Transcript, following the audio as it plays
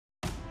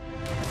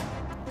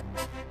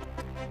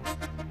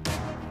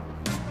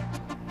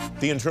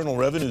The Internal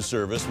Revenue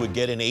Service would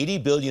get an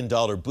 $80 billion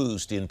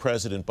boost in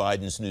President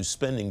Biden's new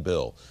spending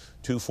bill.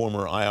 Two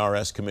former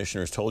IRS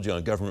commissioners told you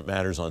on Government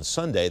Matters on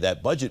Sunday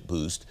that budget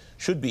boost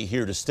should be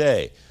here to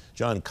stay.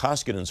 John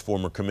Koskinen's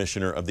former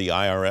commissioner of the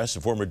IRS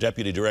and former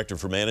deputy director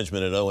for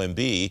management at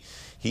OMB.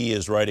 He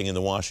is writing in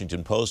the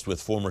Washington Post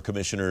with former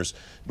commissioners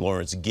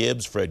Lawrence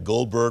Gibbs, Fred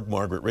Goldberg,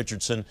 Margaret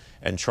Richardson,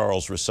 and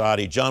Charles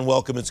Rosati. John,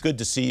 welcome. It's good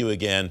to see you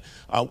again.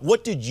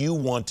 What did you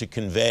want to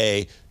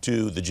convey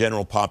to the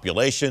general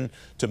population,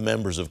 to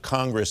members of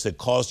Congress, that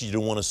caused you to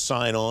want to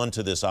sign on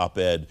to this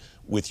op-ed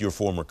with your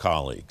former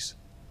colleagues?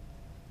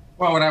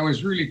 Well, what I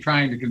was really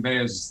trying to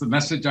convey is the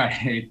message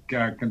I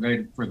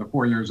conveyed for the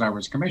 4 years I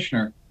was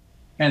commissioner.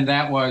 And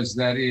that was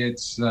that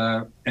it's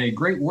a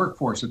great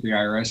workforce at the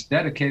IRS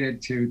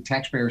dedicated to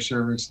taxpayer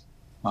service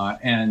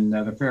and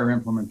the fair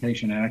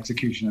implementation and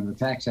execution of the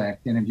Tax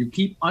Act. And if you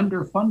keep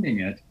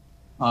underfunding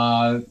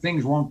it,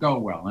 things won't go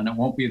well, and it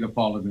won't be the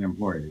fault of the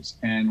employees.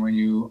 And when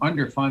you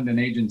underfund an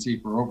agency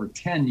for over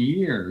 10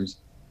 years,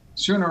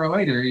 sooner or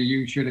later,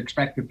 you should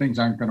expect that things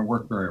aren't going to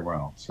work very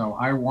well. So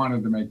I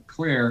wanted to make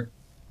clear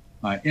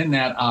in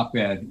that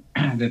op-ed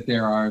that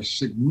there are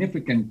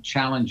significant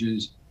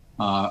challenges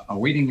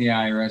awaiting the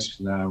IRS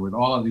with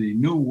all of the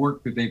new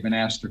work that they've been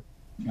asked to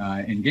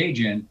engage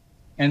in,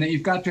 and that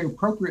you've got to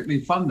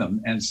appropriately fund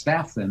them and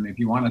staff them if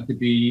you want it to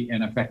be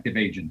an effective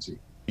agency.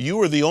 You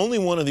were the only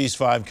one of these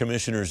 5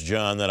 commissioners,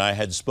 John, that I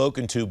had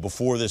spoken to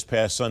before this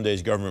past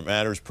Sunday's Government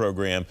Matters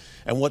program.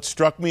 And what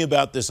struck me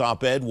about this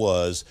op-ed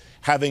was,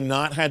 having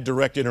not had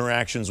direct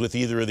interactions with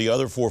either of the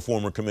other 4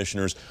 former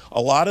commissioners,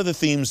 a lot of the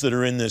themes that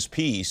are in this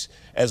piece,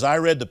 as I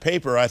read the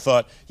paper, I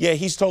thought, yeah,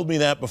 he's told me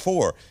that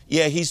before.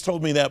 Yeah, he's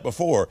told me that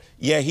before.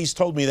 Yeah, he's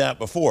told me that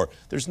before.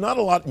 There's not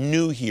a lot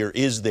new here,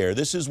 is there?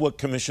 This is what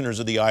commissioners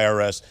of the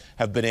IRS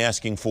have been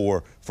asking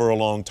for a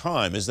long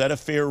time. Is that a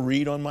fair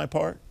read on my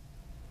part?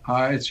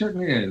 It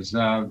certainly is.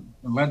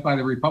 Led by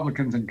the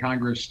Republicans in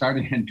Congress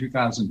starting in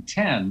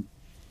 2010,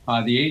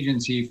 the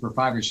agency for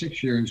 5 or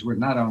 6 years was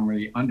not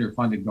only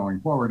underfunded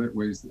going forward,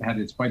 it had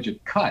its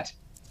budget cut.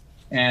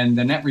 And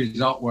the net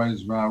result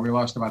was we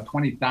lost about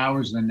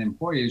 20,000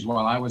 employees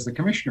while I was the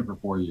commissioner for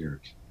 4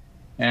 years.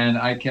 And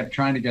I kept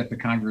trying to get the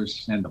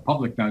Congress and the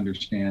public to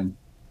understand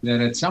that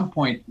at some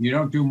point you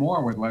don't do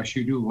more with less,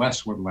 you do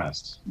less with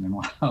less. And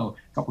while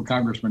a couple of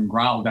congressmen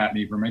growled at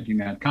me for making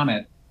that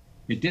comment,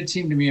 it did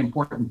seem to me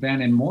important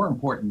then, and more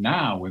important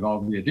now with all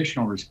the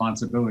additional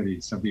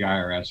responsibilities of the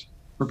IRS,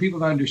 for people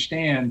to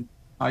understand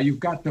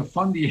you've got to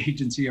fund the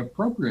agency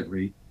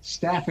appropriately,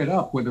 staff it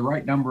up with the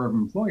right number of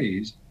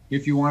employees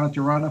if you want it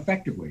to run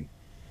effectively.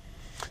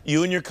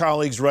 You and your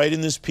colleagues write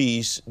in this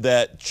piece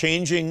that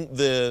changing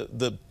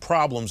the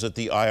problems at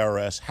the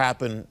IRS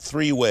happen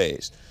 3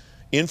 ways: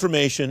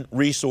 information,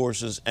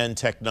 resources, and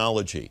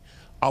technology.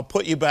 I'll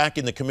put you back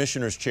in the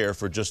commissioner's chair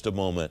for just a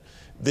moment.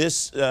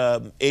 This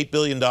 $8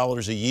 billion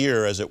a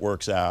year, as it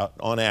works out,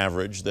 on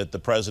average, that the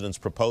president's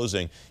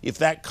proposing, if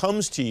that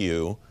comes to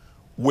you,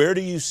 where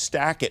do you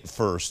stack it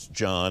first,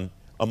 John,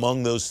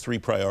 among those 3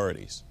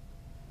 priorities?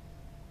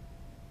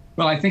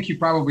 Well, I think you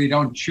probably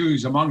don't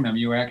choose among them.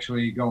 You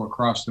actually go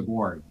across the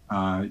board.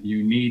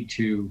 You need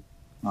to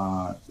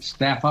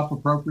staff up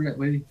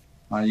appropriately.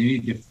 You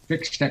need to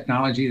fix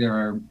technology. There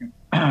are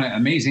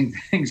amazing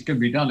things can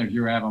be done if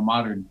you have a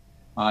modern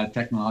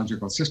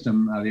technological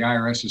system. The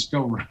IRS is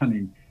still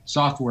running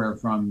software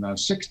from the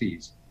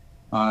 60s.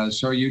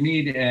 So you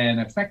need an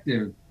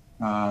effective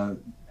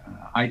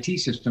IT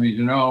system. As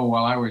you know,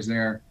 while I was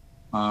there,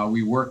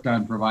 we worked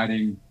on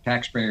providing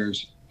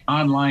taxpayers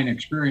online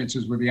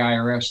experiences with the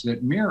IRS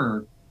that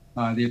mirror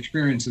the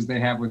experiences they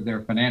have with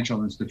their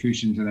financial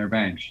institutions and their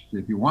banks.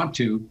 If you want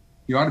to,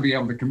 you ought to be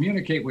able to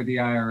communicate with the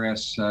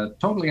IRS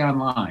totally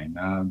online.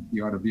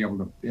 You ought to be able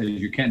to, as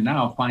you can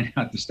now, find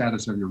out the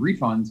status of your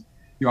refunds.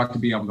 You ought to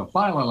be able to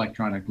file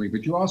electronically,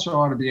 but you also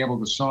ought to be able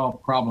to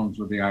solve problems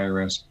with the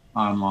IRS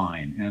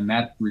online, and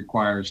that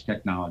requires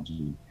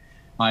technology.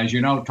 As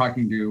you know,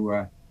 talking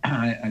to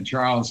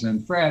Charles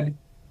and Fred,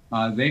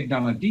 they've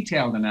done a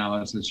detailed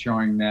analysis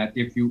showing that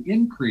if you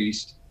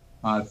increased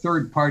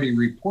third-party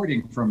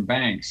reporting from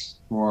banks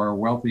for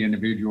wealthy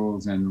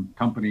individuals and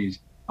companies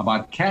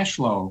about cash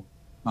flow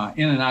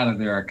in and out of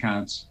their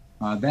accounts,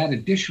 that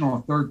additional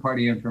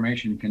third-party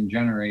information can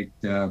generate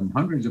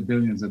hundreds of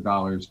billions of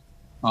dollars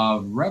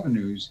of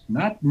revenues,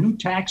 not new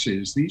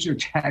taxes. These are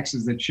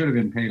taxes that should have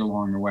been paid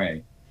along the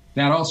way.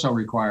 That also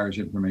requires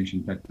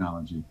information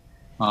technology.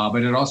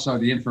 But it also,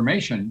 the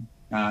information,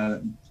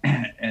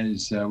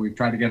 as we've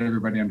tried to get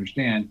everybody to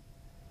understand,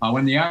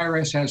 when the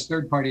IRS has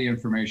third-party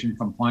information,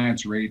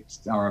 compliance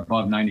rates are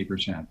above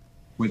 90%.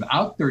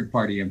 Without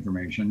third-party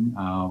information,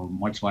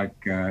 much like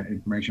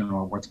information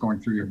about what's going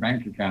through your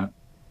bank account,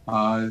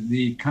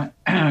 the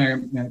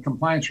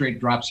compliance rate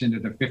drops into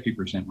the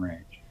 50%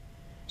 range.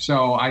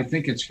 So I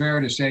think it's fair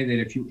to say that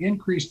if you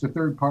increase the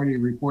third-party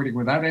reporting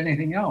without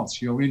anything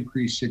else, you'll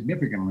increase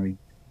significantly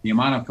the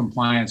amount of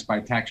compliance by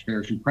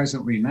taxpayers who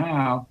presently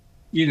now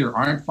either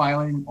aren't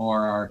filing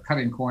or are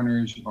cutting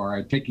corners or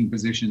are taking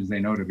positions they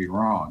know to be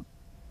wrong.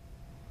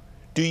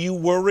 Do you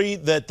worry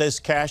that this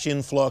cash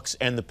influx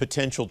and the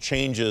potential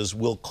changes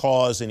will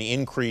cause an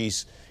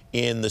increase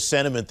in the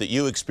sentiment that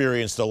you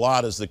experienced a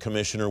lot as the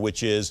commissioner,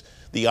 which is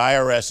the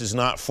IRS is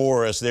not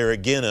for us, they're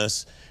against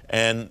us,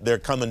 and they're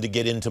coming to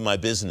get into my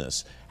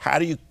business? How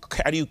do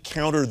you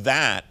counter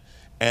that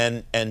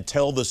and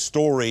tell the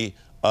story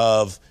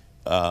of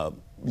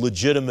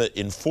legitimate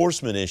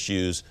enforcement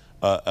issues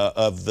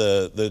of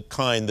the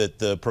kind that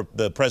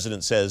the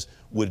president says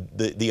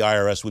the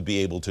IRS would be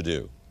able to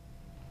do?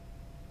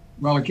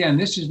 Well, again,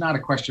 this is not a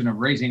question of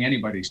raising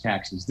anybody's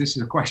taxes. This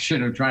is a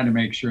question of trying to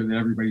make sure that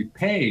everybody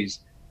pays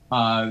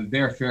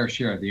their fair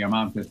share, the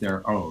amount that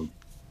they're owed.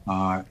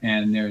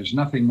 And there's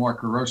nothing more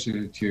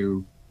corrosive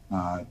to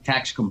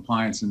tax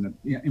compliance and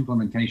the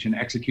implementation,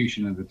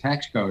 execution of the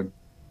tax code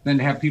than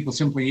to have people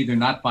simply either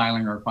not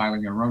filing or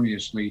filing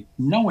erroneously,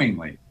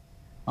 knowingly.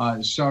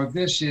 So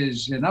this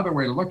is another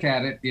way to look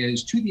at it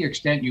is, to the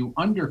extent you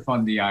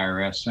underfund the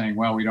IRS, saying,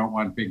 well, we don't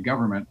want big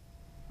government,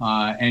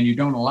 and you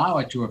don't allow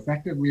it to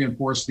effectively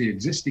enforce the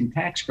existing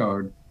tax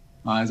code,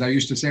 as I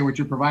used to say, what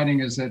you're providing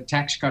is a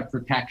tax cut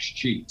for tax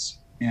cheats.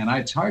 And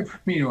it's hard for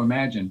me to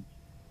imagine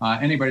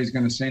anybody's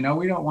going to say, no,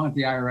 we don't want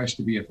the IRS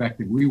to be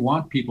effective. We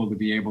want people to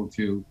be able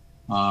to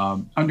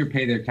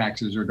underpay their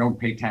taxes or don't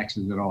pay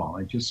taxes at all.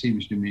 It just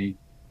seems to me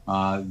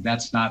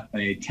that's not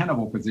a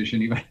tenable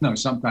position, even though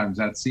sometimes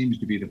that seems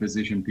to be the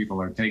position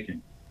people are taking.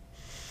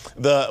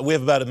 We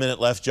have about a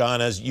minute left,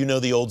 John. As you know,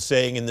 the old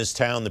saying in this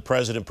town, the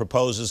president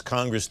proposes,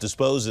 Congress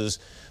disposes.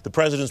 The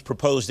president's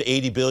proposed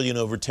 $80 billion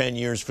over 10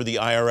 years for the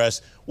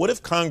IRS. What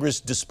if Congress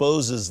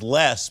disposes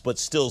less, but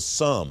still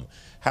some?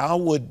 How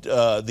would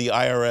the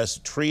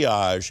IRS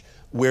triage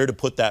where to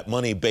put that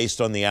money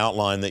based on the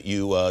outline that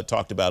you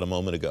talked about a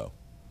moment ago?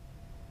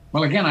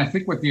 Well, again, I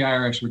think what the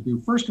IRS would do,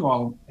 first of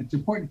all, it's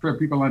important for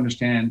people to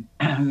understand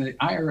the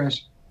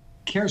IRS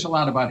cares a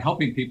lot about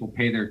helping people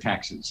pay their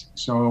taxes.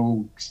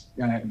 So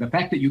the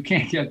fact that you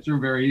can't get through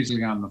very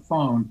easily on the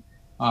phone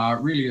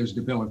really is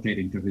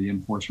debilitating to the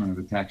enforcement of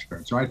the tax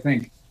code. So I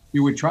think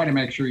you would try to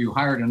make sure you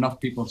hired enough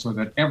people so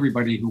that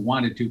everybody who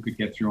wanted to could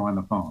get through on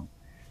the phone.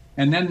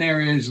 And then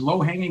there is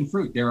low-hanging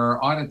fruit. There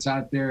are audits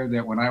out there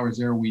that when I was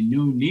there, we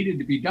knew needed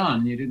to be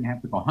done. You didn't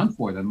have to go hunt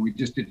for them. We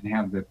just didn't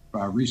have the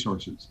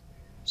resources.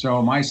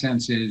 So my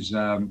sense is,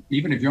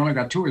 even if you only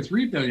got $2 or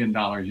 $3 billion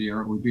a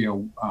year, it would be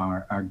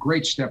a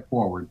great step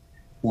forward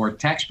for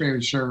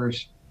taxpayer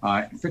service,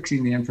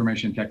 fixing the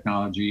information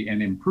technology,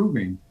 and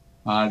improving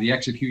the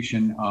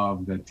execution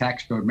of the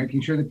tax code,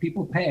 making sure that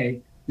people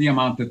pay the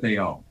amount that they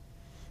owe.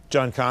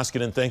 John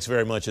Koskinen, thanks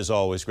very much as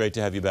always. Great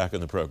to have you back on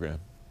the program.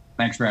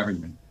 Thanks for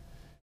having me.